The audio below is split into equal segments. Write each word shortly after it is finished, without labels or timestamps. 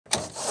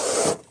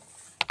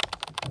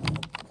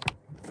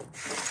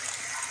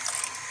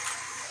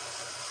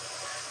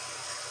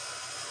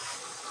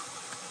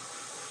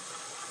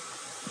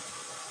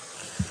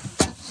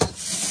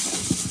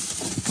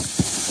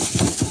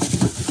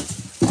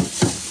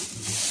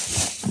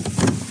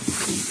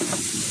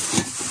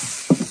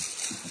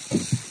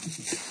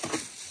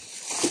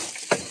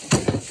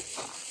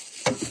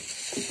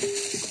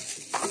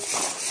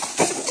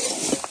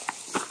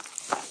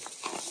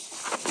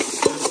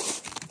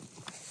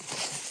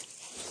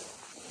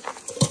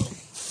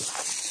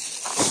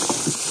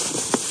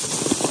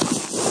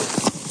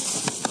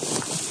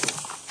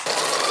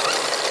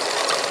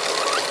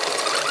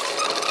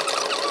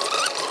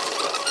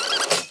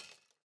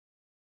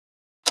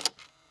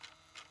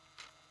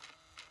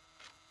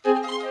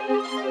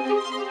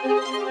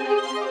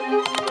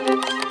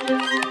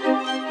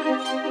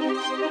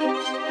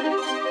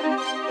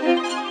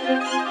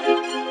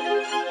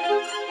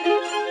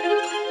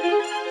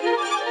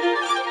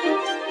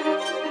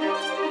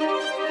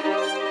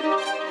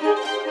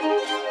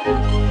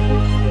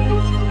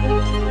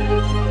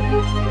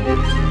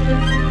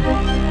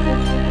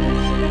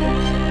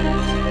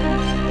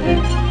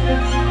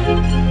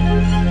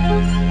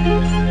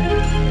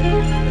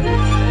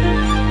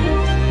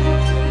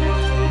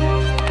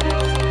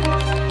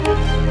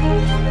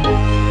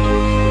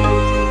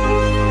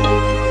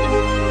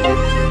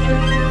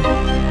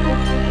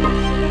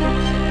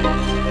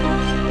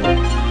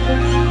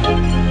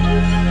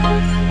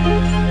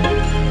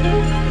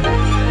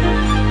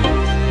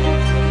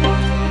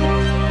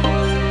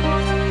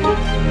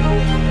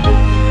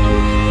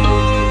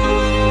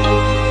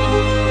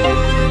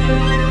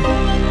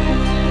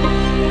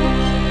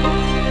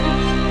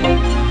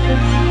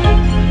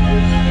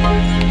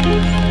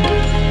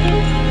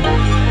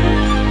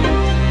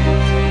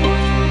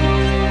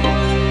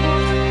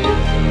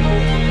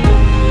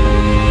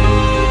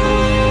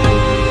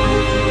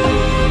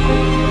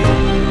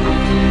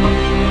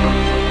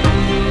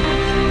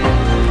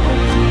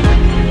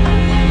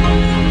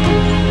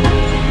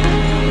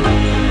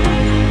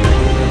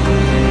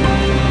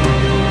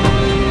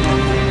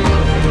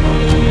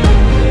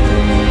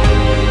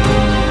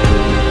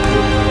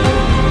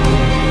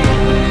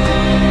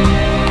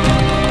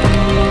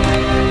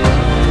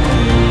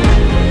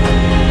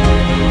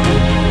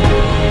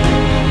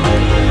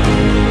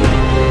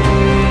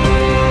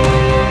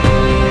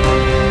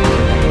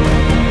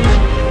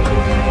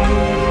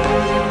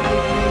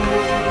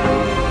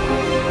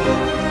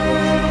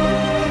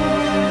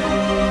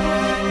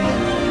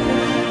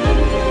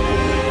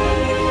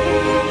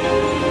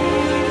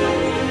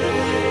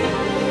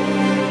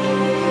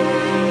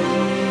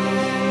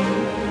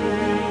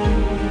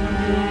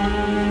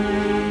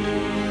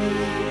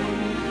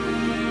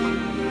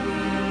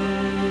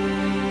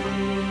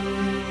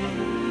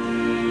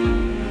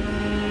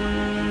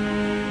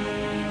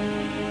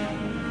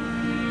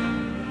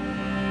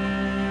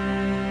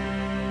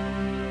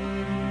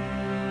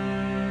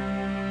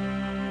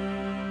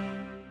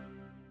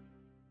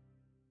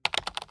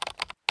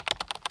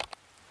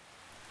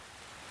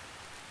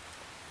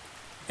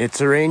It's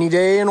a rainy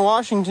day in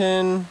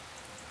Washington.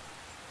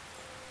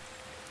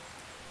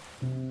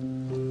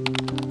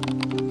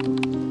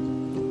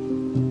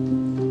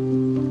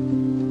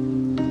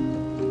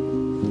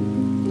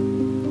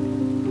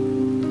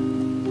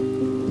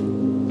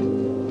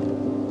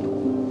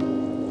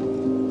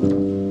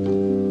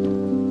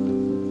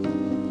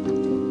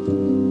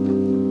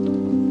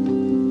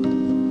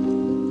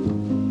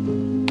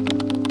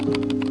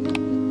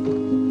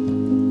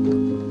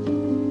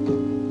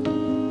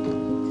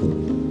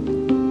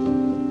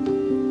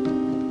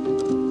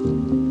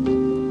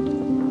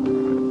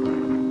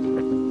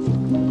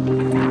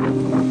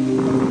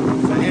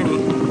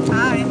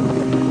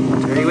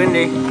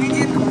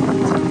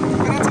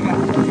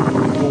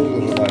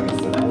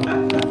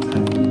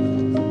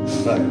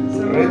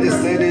 Ready,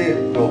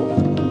 steady, go.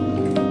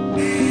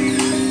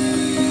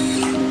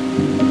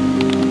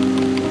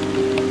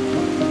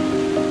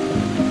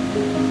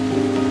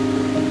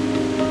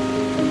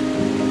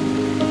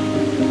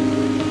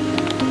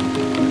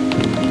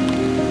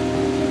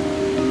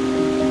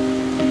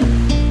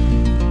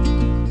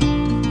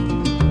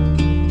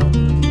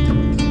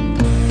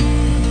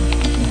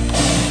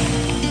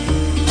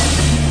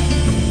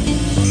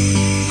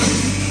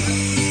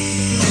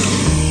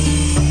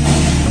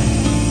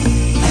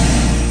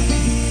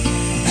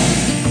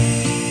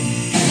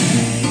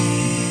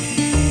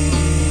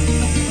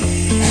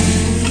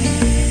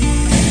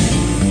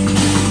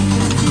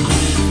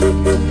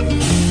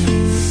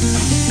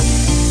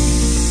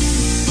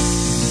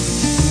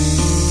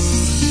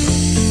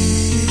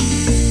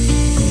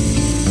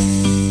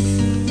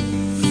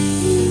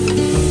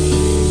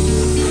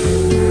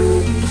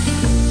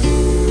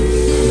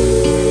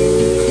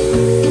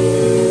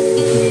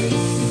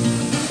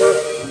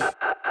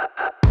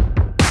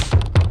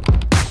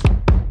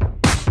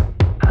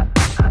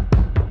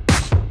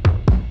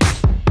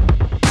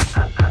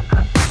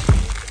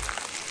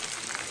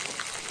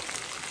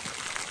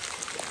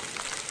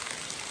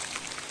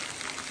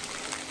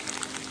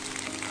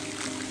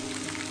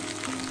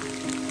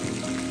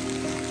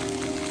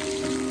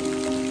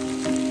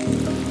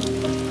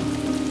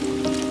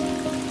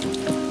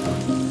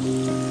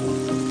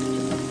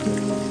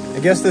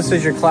 I guess this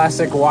is your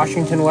classic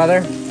Washington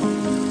weather,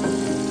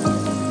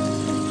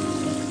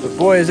 but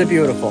boy is it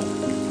beautiful.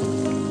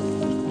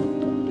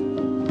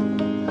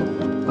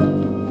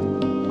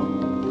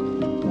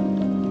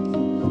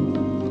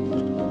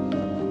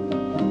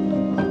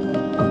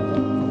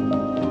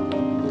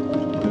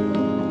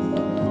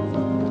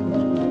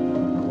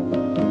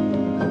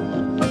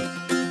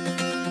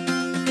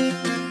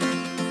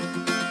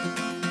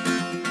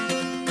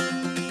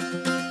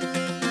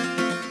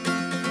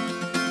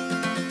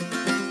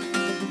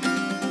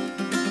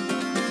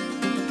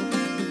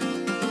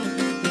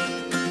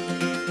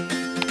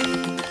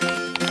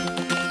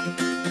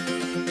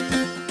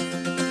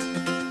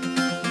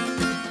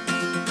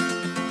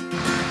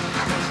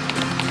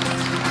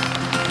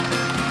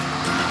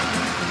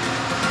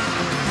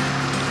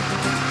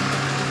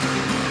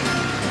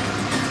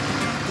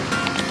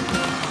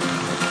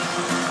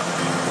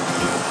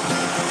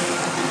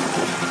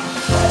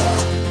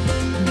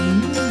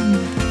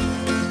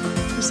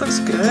 This looks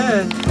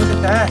good. Look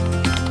at that.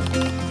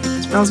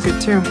 It smells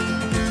good too.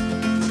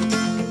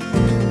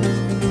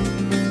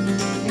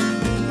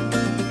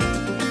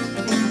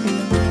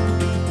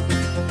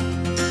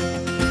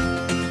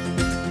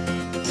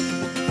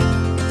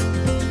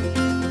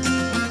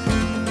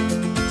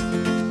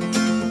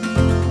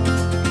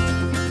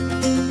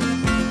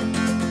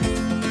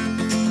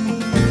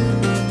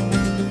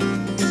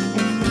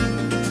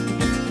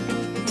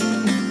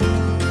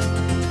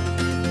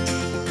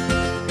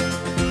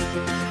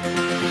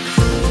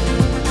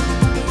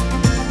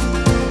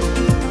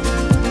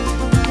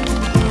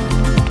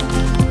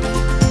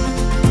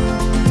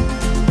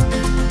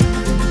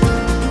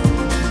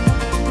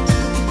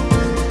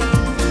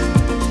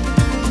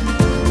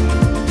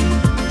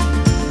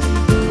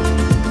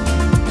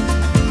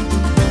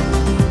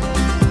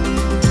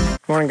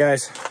 Morning,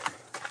 guys.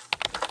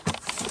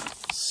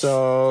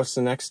 So it's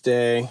the next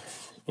day,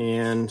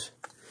 and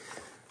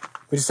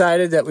we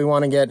decided that we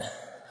want to get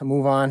a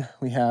move on.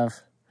 We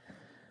have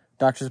a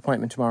doctor's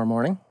appointment tomorrow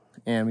morning,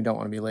 and we don't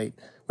want to be late.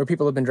 Where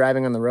people have been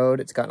driving on the road,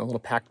 it's gotten a little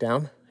packed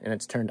down, and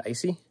it's turned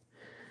icy.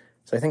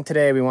 So I think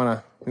today we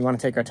want to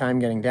take our time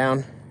getting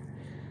down.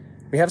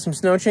 We have some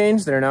snow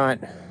chains that are not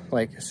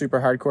like super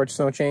hardcore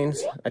snow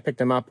chains. I picked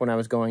them up when I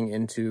was going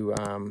into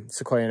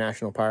Snoqualmie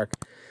National Park.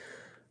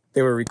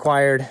 They were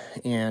required,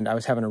 and I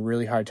was having a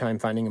really hard time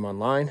finding them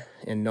online,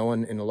 and no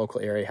one in the local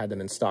area had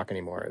them in stock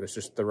anymore. It was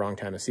just the wrong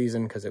time of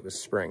season because it was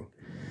spring.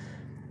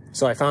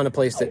 So I found a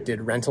place that did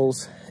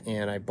rentals,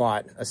 and I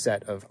bought a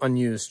set of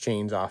unused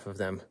chains off of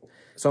them.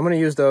 So I'm going to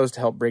use those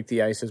to help break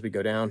the ice as we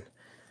go down.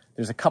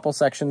 There's a couple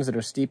sections that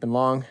are steep and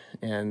long,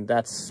 and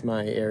that's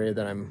my area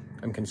that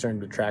I'm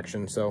concerned with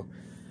traction. So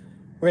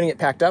we're going to get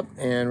packed up,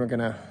 and we're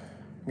going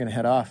to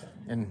head off.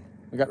 And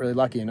we got really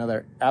lucky.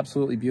 Another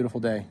absolutely beautiful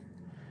day.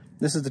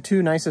 This is the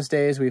 2 nicest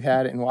days we've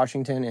had in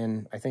Washington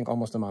in, I think,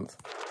 almost a month.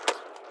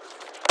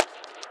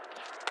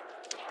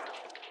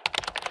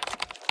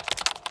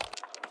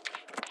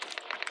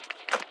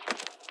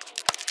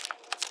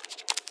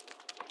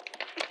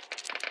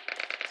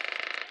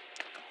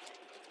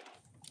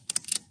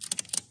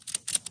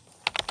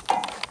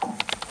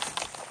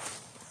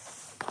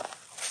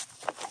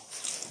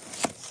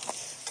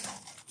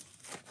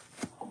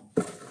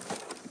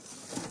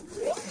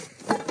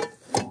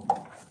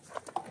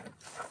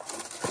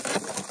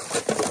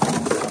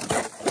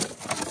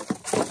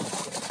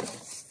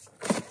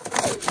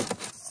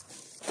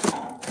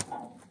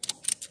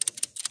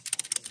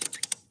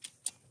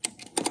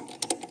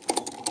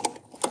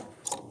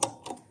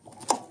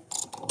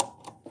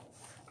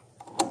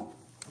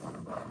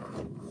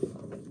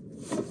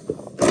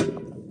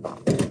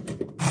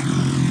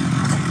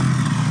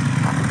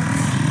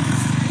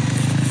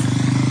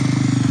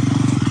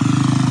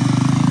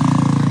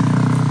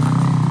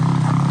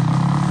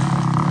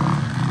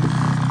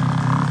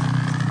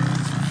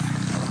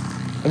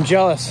 I'm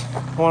jealous.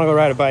 I want to go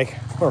ride a bike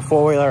or a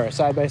four-wheeler or a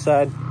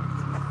side-by-side.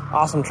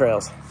 Awesome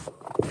trails.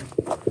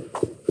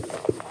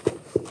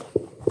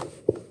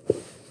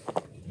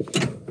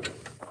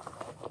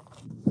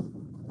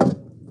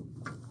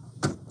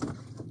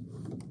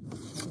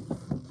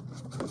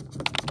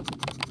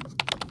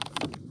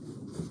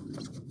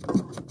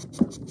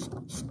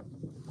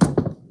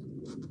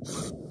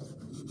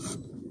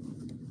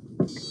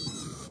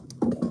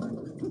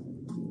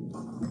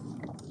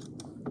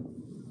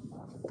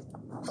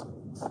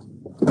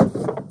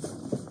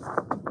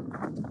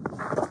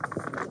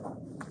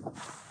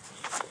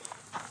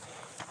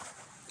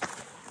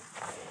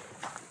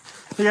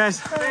 Hey guys.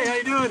 Hey, how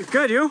you doing?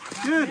 Good, you?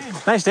 Good.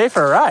 Nice day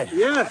for a ride.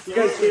 Yeah. You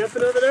guys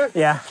camping over there?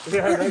 Yeah.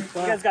 You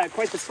guys got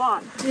quite the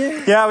spot.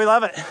 Yeah, we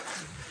love it.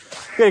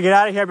 We gotta get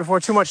out of here before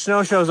too much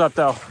snow shows up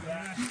though.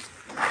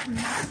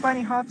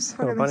 Bunny hops.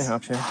 Look Oh, at bunny this.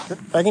 hops, yeah.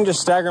 If I can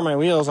just stagger my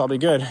wheels, I'll be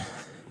good.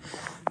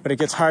 But it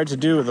gets hard to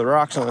do with the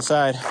rocks on the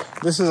side.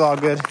 This is all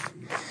good.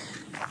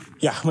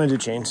 Yeah, I'm gonna do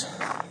chains.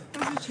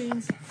 Those are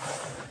chains.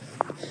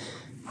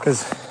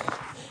 Because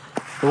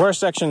the worst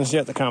section is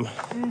yet to come.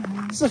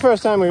 This is the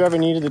first time we've ever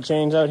needed the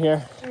chains out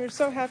here. And we're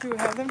so happy we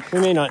have them. We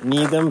may not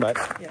need them, but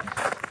Yeah.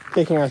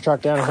 taking our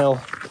truck down a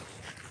hill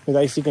with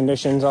icy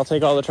conditions, I'll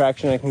take all the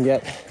traction I can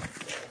get.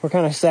 We're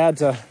kind of sad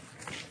to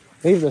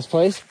leave this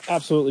place.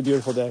 Absolutely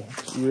beautiful day.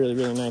 It's really,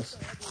 really nice.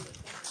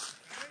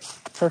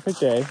 Perfect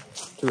day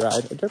to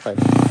ride a dirt bike.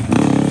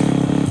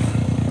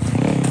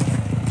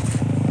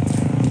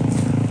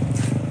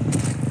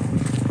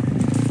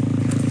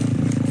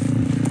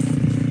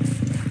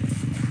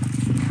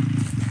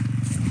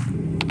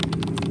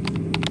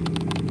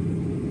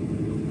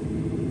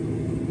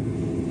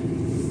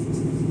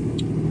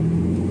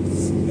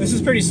 This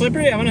is pretty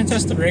slippery. I'm gonna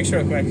test the brakes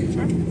real quick.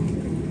 Sure.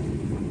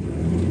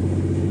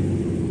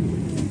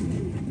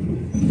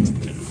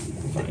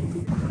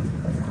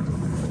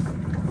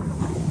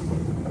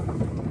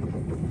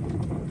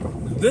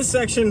 This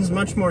section's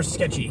much more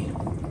sketchy.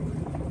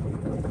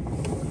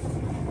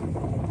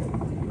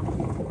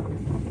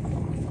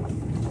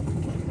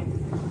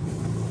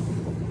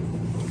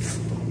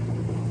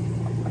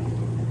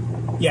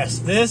 Yes,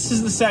 this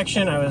is the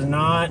section I was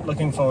not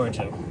looking forward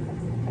to.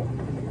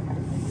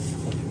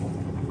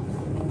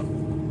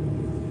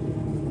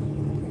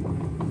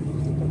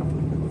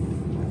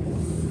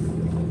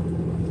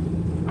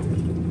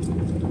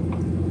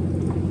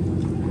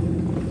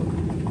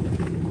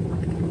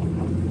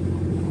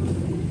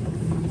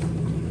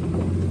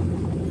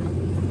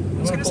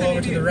 I'm gonna pull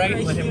over to the right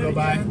and let him go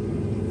by.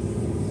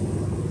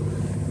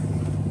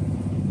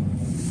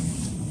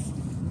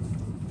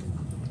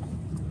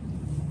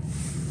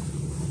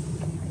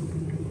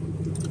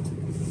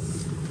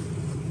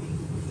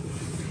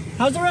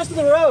 How's the rest of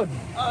the road?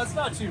 Oh, it's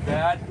not too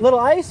bad. Little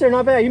ice or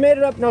not bad? You made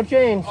it up, no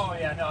change. Oh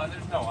yeah, no,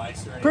 there's no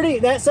ice or anything. Pretty,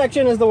 that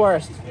section is the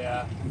worst.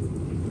 Yeah.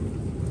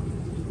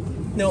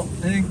 No,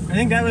 I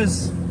think that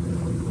was,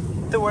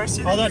 The worst.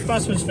 You all think? that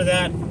fuss was for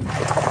that.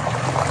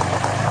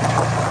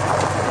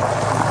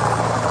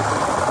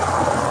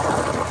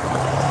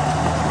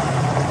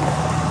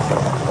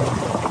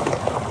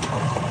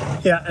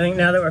 Yeah, I think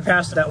now that we're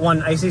past that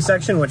one icy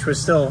section, which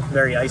was still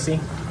very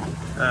icy,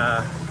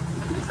 I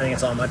think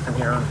it's all mud from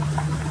here on.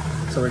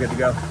 So we're good to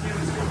go.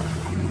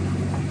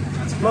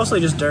 It's mostly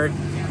just dirt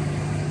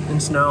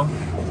and snow.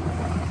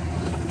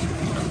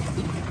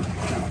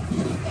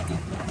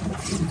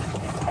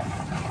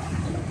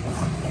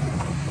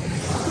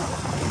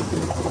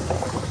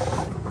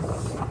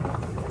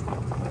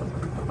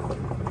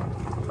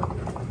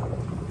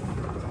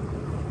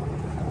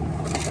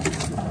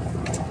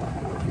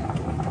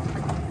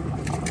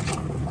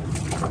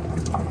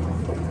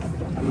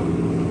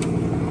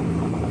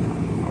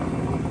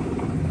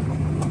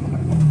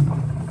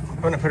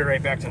 I'm gonna put it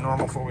right back to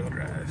normal four-wheel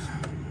drive.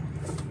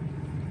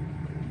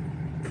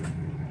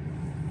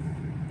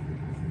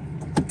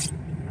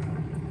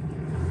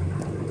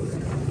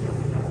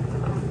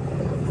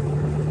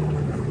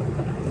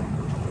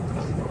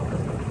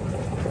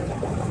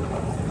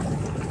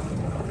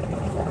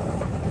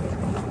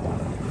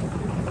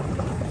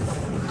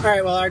 All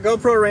right, well, our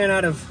GoPro ran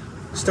out of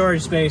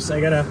storage space. I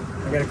gotta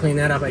clean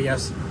that up, I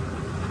guess.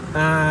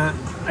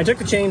 I took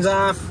the chains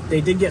off.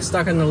 They did get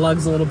stuck in the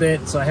lugs a little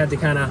bit, so I had to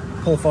kind of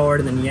pull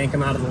forward and then yank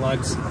them out of the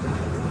lugs.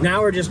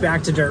 Now we're just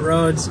back to dirt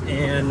roads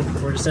and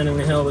we're descending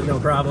the hill with no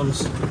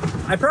problems.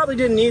 I probably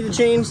didn't need the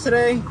chains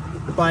today,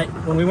 but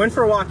when we went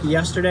for a walk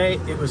yesterday,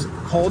 it was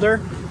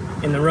colder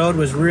and the road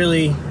was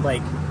really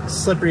like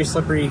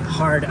slippery,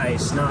 hard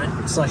ice,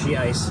 not slushy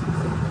ice.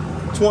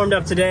 It's warmed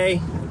up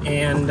today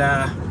and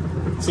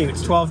let's see,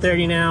 it's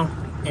 12:30 now,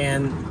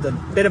 and the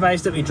bit of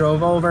ice that we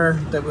drove over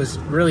that was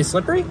really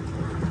slippery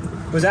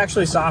was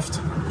actually soft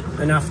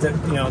enough that,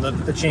 you know,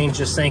 the chains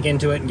just sank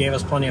into it and gave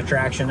us plenty of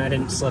traction. I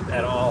didn't slip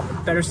at all.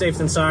 Better safe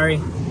than sorry.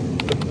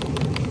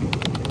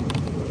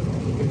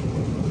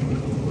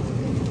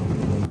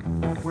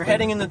 We're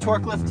heading in the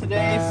torque lift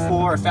today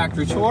for a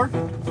factory tour,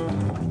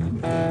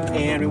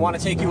 and we want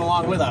to take you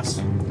along with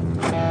us.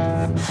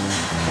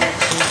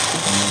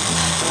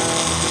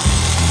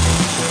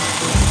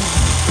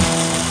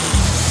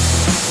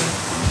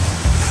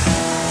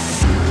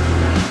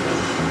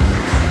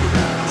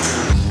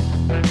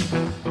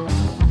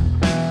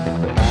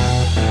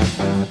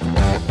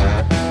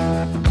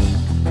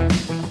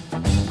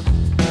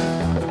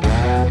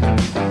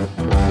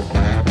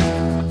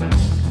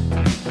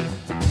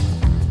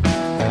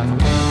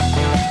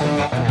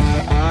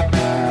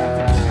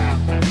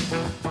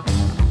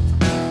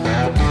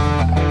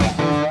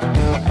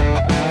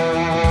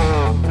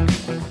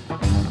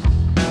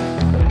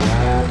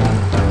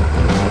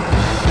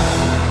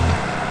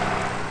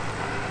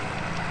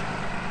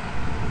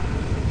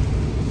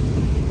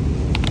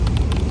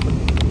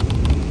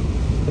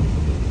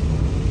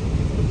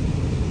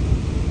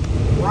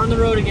 On the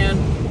road again.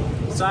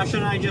 Sasha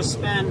and I just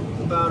spent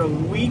about a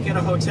week at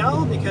a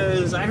hotel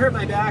because I hurt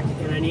my back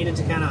and I needed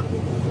to kind of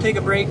take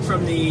a break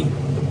from the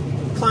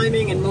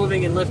climbing and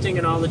moving and lifting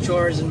and all the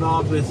chores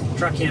involved with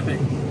truck camping.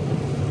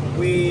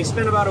 We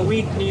spent about a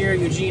week near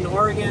Eugene,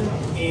 Oregon,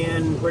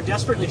 and we're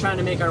desperately trying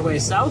to make our way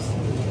south,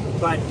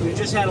 but we've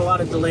just had a lot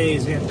of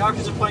delays. We had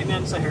doctor's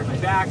appointments, I hurt my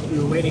back, we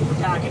were waiting for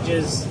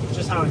packages,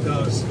 just how it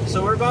goes.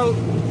 So we're about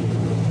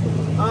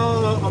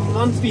a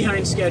month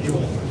behind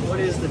schedule. What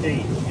is the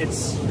date?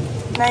 It's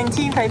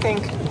 19th, I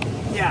think.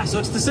 Yeah, so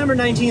it's December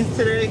 19th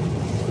today.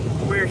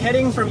 We're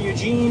heading from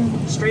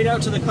Eugene straight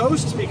out to the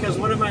coast because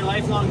one of my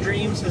lifelong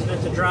dreams has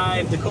been to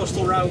drive the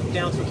coastal route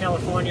down through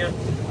California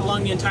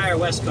along the entire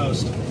west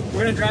coast.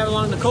 We're going to drive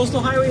along the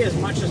coastal highway as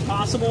much as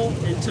possible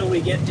until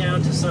we get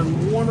down to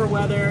some warmer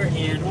weather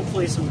and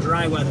hopefully some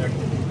dry weather.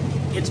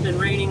 It's been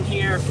raining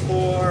here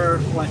for,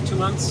 what, 2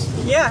 months?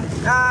 Yeah,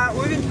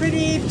 we've been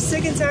pretty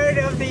sick and tired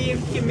of the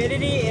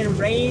humidity and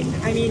rain.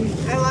 I mean,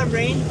 I love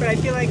rain, but I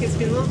feel like it's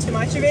been a little too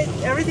much of it.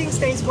 Everything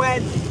stays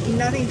wet,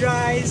 nothing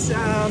dries.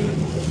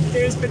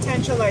 There's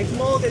potential like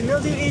mold and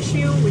mildew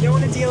issue. We don't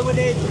want to deal with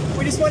it.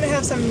 We just want to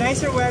have some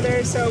nicer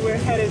weather, so we're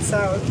headed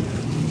south.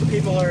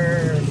 People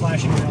are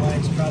flashing their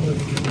lights probably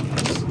because of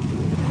this.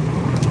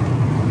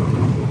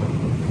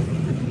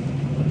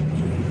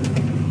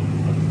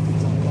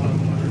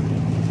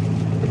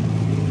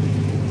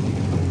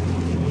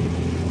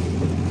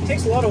 It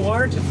takes a lot of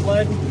water to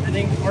flood, I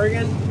think,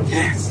 Oregon.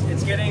 Yes.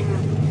 It's getting,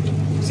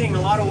 I'm seeing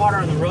a lot of water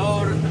on the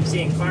road. I'm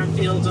seeing farm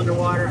fields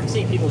underwater. I'm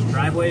seeing people's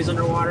driveways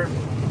underwater.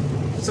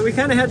 So we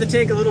kind of had to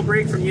take a little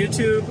break from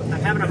YouTube.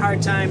 I'm having a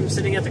hard time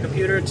sitting at the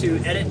computer to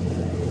edit,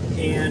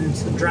 and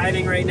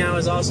driving right now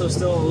is also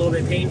still a little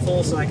bit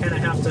painful, so I kind of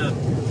have to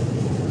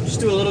just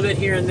do a little bit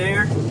here and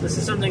there. This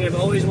is something I've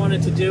always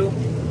wanted to do,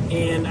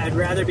 and I'd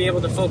rather be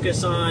able to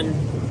focus on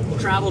the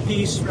travel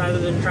piece rather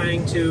than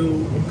trying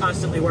to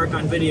constantly work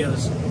on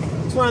videos.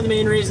 It's one of the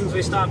main reasons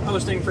we stopped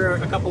posting for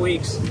a couple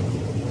weeks,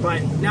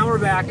 but now we're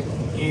back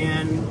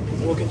and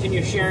we'll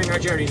continue sharing our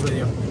journeys with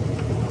you.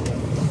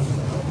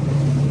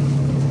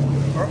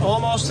 We're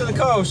almost to the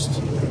coast.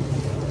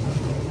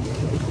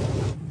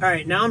 All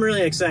right, now I'm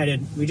really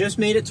excited. We just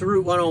made it to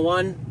Route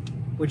 101,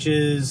 which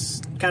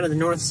is kind of the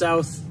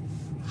north-south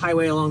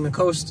highway along the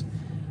coast.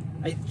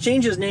 It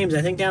changes names.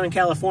 I think down in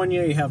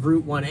California, you have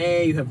Route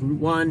 1A, you have Route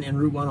 1, and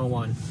Route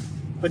 101.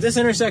 But this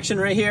intersection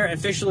right here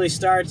officially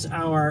starts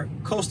our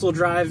coastal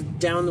drive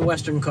down the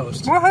western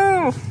coast.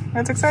 Woohoo!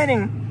 That's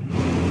exciting.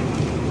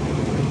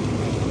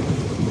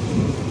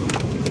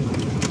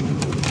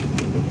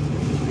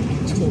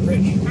 It's a cool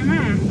bridge.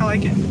 I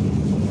like it.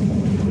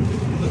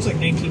 Looks like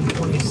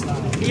 1920s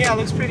style. Yeah, it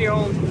looks pretty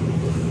old.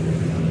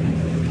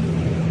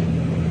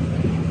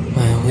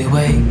 When we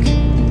wake,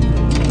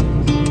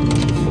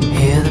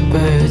 hear the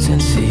birds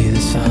and see the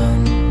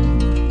sun.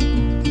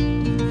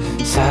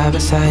 Side by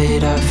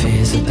side our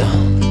fears are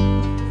done.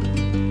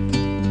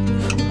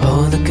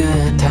 Oh, the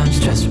good times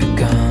just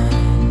begun.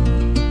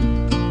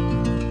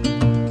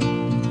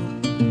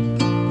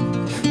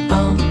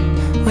 Oh,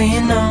 we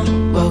know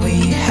what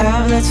we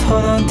have, let's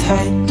hold on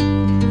tight.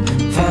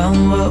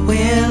 Found what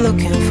we're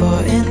looking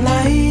for in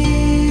life.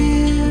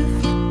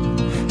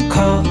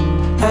 Call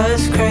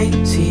us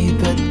crazy,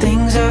 but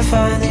things are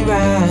finally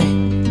right.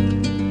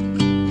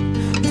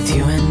 With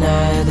you and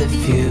I, the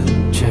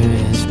future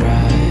is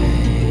bright.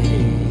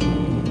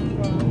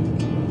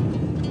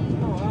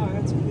 Oh wow,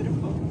 that's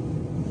beautiful.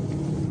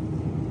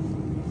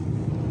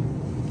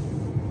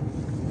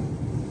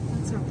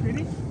 That's so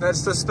pretty.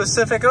 That's the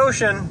Pacific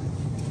Ocean.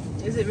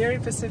 Is it very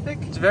Pacific?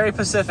 It's very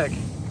Pacific.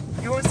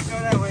 He wants to go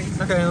that way.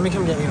 Okay, let me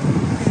come get you.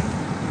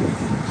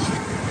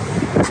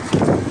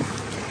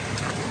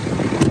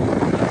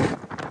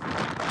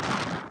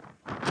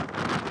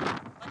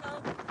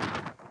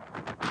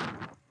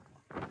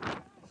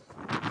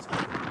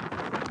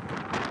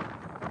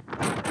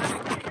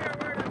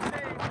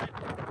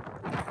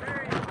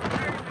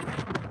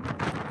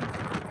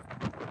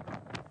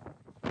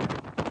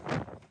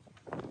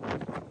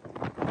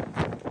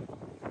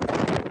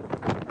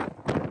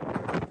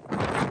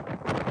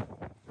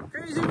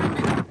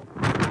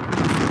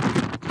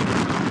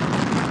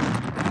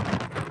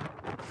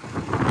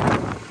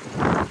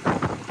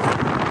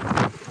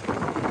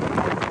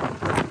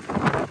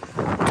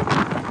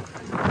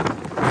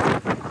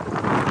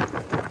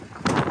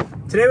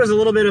 Today was a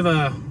little bit of a,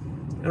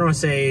 I don't want to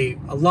say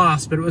a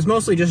loss, but it was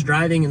mostly just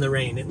driving in the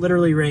rain. It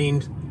literally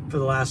rained for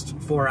the last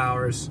 4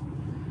 hours,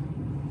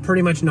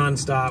 pretty much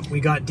nonstop.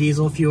 We got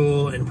diesel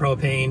fuel and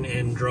propane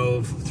and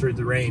drove through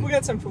the rain. We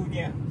got some food,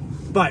 yeah.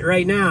 But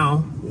right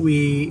now,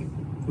 we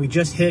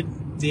just hit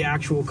the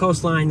actual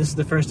coastline. This is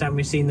the first time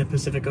we've seen the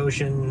Pacific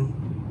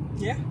Ocean.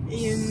 Yeah,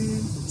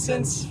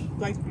 since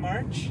like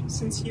March,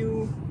 since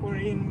you were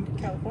in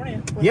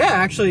California. Yeah,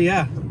 actually,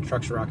 yeah.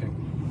 Trucks are rocking.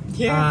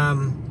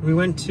 Yeah. We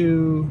went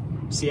to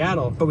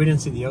Seattle, but we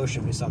didn't see the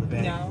ocean. We saw the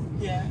bay. No,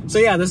 yeah. So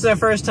yeah, this is our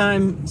first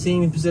time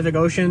seeing the Pacific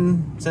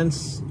Ocean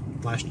since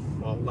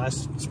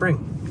last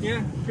spring.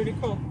 Yeah, pretty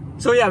cool.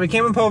 So yeah, we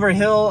came up over a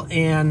hill,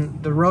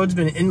 and the road's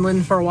been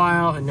inland for a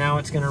while, and now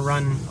it's going to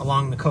run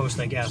along the coast,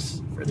 I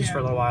guess, for at least for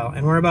a little while.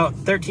 And we're about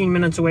 13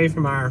 minutes away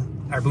from our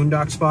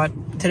boondock spot.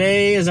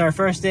 Today is our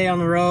first day on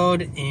the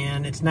road,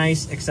 and it's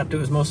nice, except it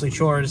was mostly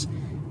chores,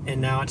 and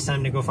now it's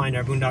time to go find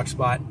our boondock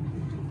spot.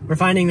 We're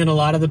finding that a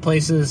lot of the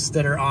places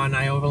that are on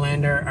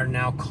Iovalander are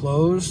now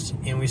closed,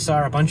 and we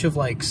saw a bunch of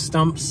like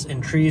stumps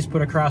and trees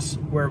put across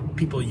where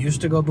people used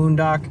to go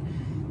boondock,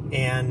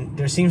 and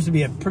there seems to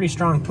be a pretty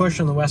strong push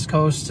on the West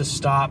Coast to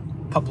stop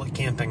public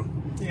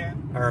camping. Yeah.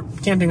 Or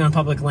camping on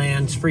public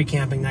lands, free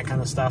camping, that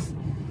kind of stuff,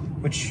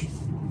 which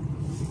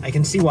I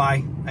can see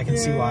why. I can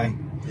see why.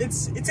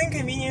 It's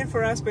inconvenient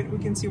for us, but we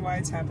can see why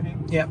it's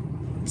happening. Yep.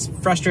 It's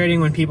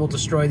frustrating when people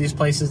destroy these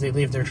places, they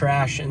leave their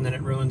trash, and then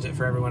it ruins it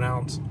for everyone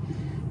else.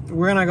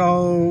 We're gonna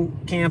go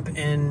camp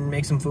and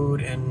make some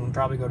food and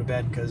probably go to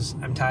bed because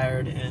I'm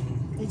tired,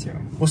 and me too.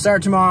 We'll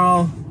start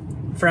tomorrow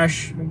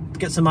fresh,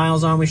 get some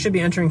miles on. We should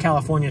be entering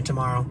California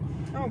tomorrow.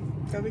 Oh,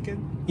 that'll be good.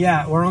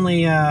 Yeah, we're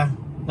only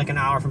like an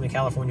hour from the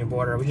California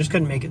border. We just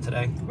couldn't make it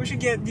today. We should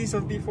get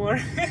diesel before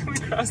we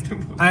cross the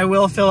border. I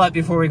will fill up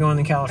before we go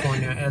into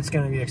California. It's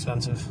gonna be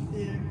expensive.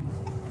 Yeah.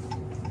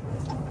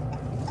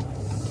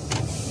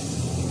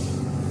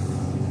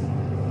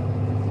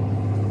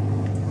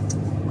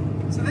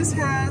 So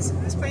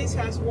this place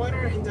has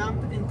water and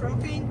dump and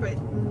propane, but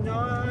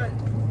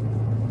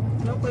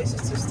no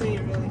places to stay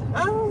really.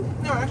 Oh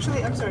no,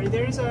 actually, I'm sorry.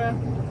 There is a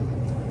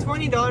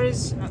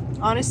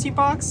 $20 honesty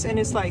box, and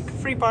it's like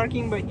free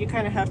parking, but you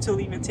kind of have to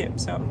leave a tip,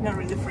 so not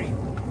really free.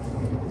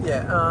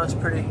 Yeah, it's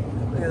pretty.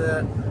 Look at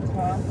that.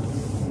 Wow.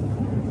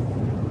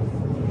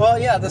 Well,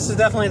 yeah, this is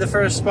definitely the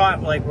first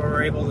spot like where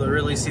we're able to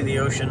really see the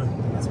ocean.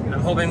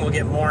 I'm hoping we'll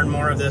get more and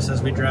more of this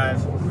as we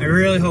drive. I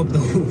really hope the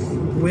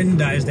wind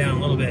dies down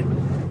a little bit.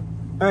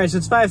 All right, so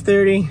it's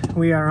 5:30.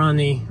 We are on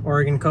the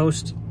Oregon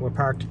coast. We're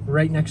parked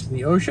right next to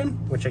the ocean,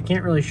 which I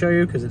can't really show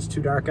you because it's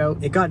too dark out.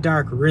 It got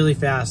dark really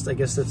fast. I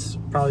guess that's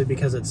probably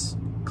because it's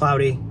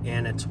cloudy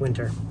and it's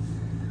winter.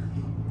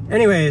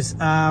 Anyways,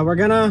 we're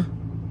gonna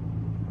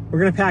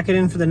pack it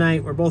in for the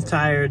night. We're both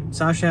tired.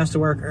 Sasha has to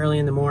work early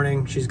in the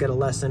morning. She's got a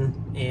lesson,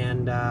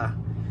 and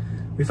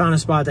we found a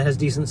spot that has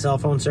decent cell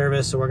phone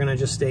service, so we're gonna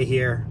just stay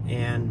here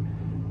and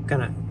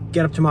kind of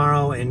get up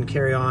tomorrow and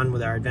carry on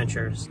with our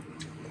adventures.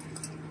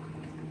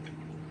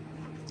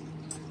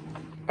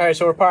 All right,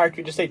 so we're parked.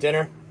 We just ate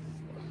dinner,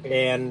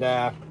 and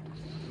I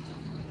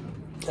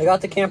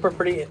got the camper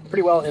pretty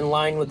well in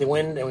line with the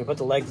wind, and we put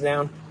the legs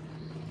down.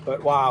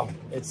 But wow,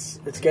 it's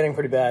getting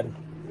pretty bad.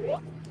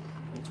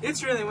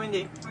 It's really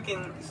windy. We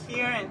can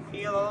hear and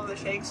feel all of the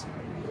shakes.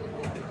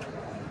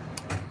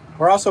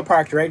 We're also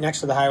parked right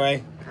next to the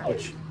highway,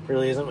 which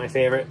really isn't my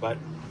favorite, but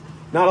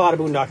not a lot of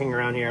boondocking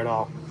around here at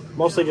all.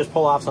 Mostly just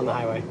pull-offs on the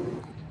highway.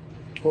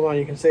 Hold on,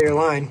 you can say your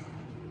line.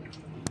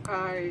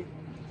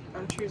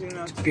 I'm choosing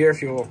not to. Beer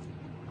fuel.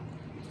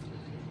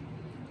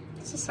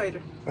 It's a cider.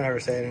 Whatever,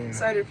 say it anyway.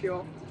 Cider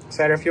fuel.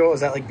 Cider fuel? Is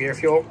that like beer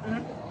fuel?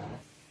 Mm-hmm.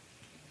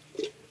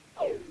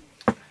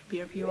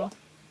 Beer fuel.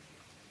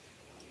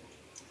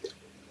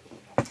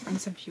 And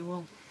some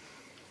fuel.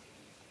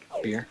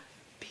 Beer.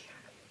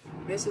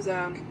 This is,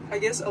 I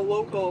guess, a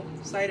local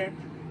cider.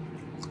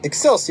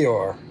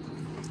 Excelsior.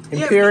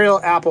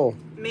 Imperial Apple.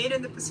 Made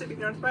in the Pacific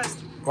Northwest.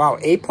 Wow,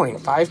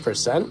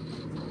 8.5%?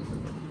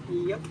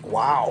 Yep.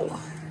 Wow.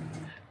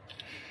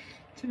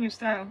 It's a new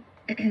style.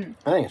 I think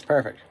it's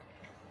perfect.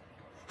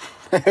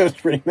 It was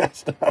pretty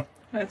messed up.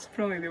 That's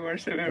probably the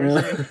worst I've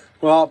ever seen.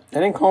 Well, I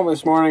didn't comb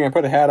this morning. I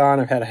put a hat on.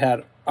 I've had a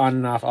hat on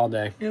and off all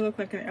day. You look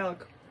like an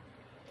elk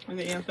with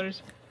the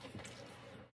antlers.